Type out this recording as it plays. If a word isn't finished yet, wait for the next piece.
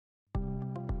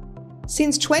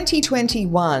Since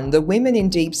 2021, the Women in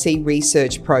Deep Sea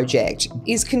Research project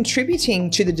is contributing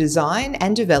to the design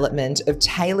and development of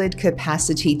tailored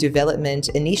capacity development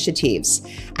initiatives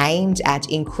aimed at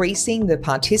increasing the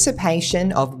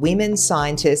participation of women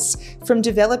scientists from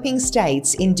developing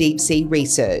states in deep sea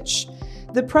research.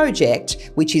 The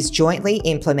project, which is jointly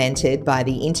implemented by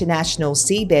the International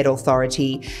Seabed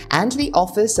Authority and the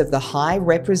Office of the High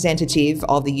Representative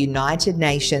of the United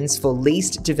Nations for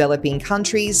Least Developing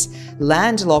Countries,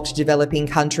 Landlocked Developing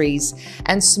Countries,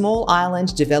 and Small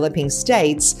Island Developing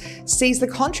States, sees the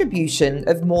contribution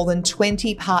of more than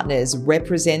 20 partners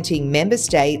representing member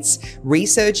states,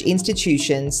 research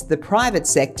institutions, the private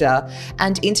sector,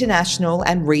 and international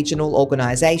and regional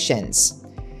organisations.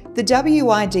 The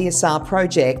WIDSR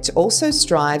project also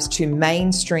strives to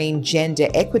mainstream gender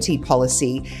equity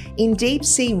policy in deep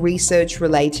sea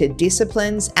research-related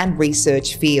disciplines and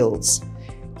research fields.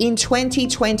 In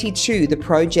 2022, the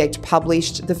project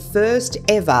published the first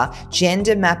ever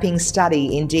gender mapping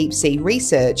study in deep sea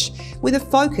research with a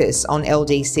focus on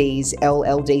LDCs,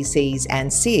 LLDCs,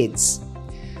 and SIDS.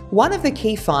 One of the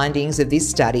key findings of this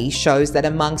study shows that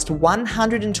amongst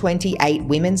 128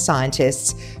 women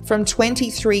scientists from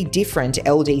 23 different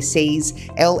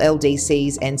LDCs,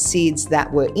 LLDCs, and SIDS that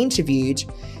were interviewed,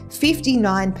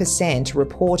 59%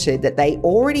 reported that they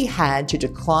already had to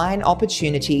decline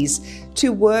opportunities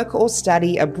to work or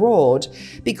study abroad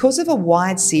because of a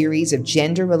wide series of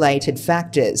gender-related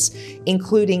factors,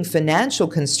 including financial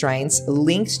constraints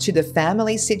linked to the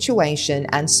family situation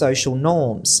and social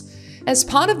norms. As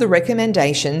part of the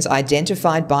recommendations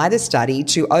identified by the study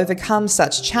to overcome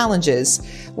such challenges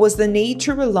was the need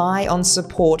to rely on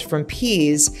support from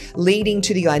peers, leading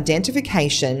to the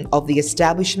identification of the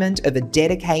establishment of a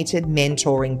dedicated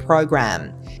mentoring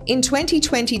program. In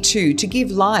 2022, to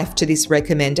give life to this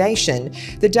recommendation,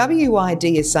 the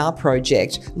WIDSR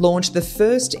project launched the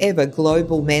first ever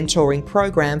global mentoring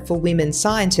program for women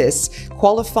scientists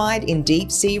qualified in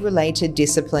deep sea related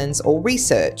disciplines or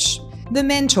research. The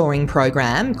mentoring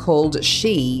program, called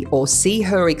S.H.E or See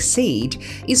Her Exceed,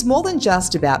 is more than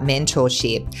just about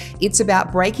mentorship. It's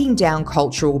about breaking down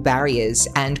cultural barriers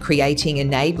and creating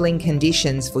enabling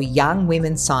conditions for young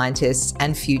women scientists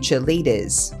and future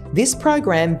leaders. This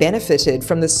program benefited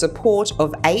from the support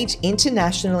of 8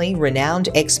 internationally renowned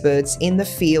experts in the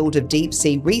field of deep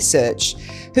sea research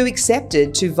who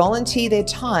accepted to volunteer their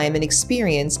time and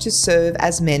experience to serve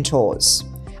as mentors.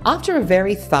 After a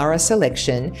very thorough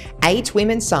selection, 8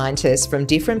 women scientists from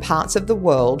different parts of the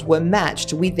world were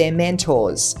matched with their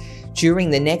mentors. During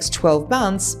the next 12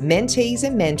 months, mentees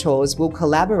and mentors will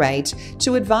collaborate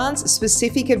to advance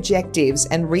specific objectives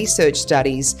and research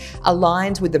studies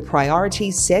aligned with the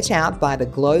priorities set out by the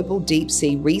Global Deep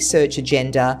Sea Research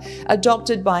Agenda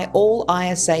adopted by all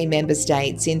ISA member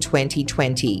states in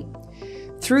 2020.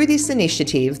 Through this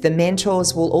initiative, the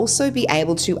mentors will also be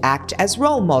able to act as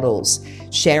role models,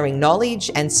 sharing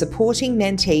knowledge and supporting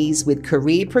mentees with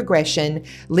career progression,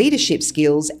 leadership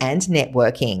skills, and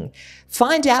networking.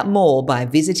 Find out more by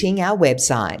visiting our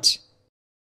website.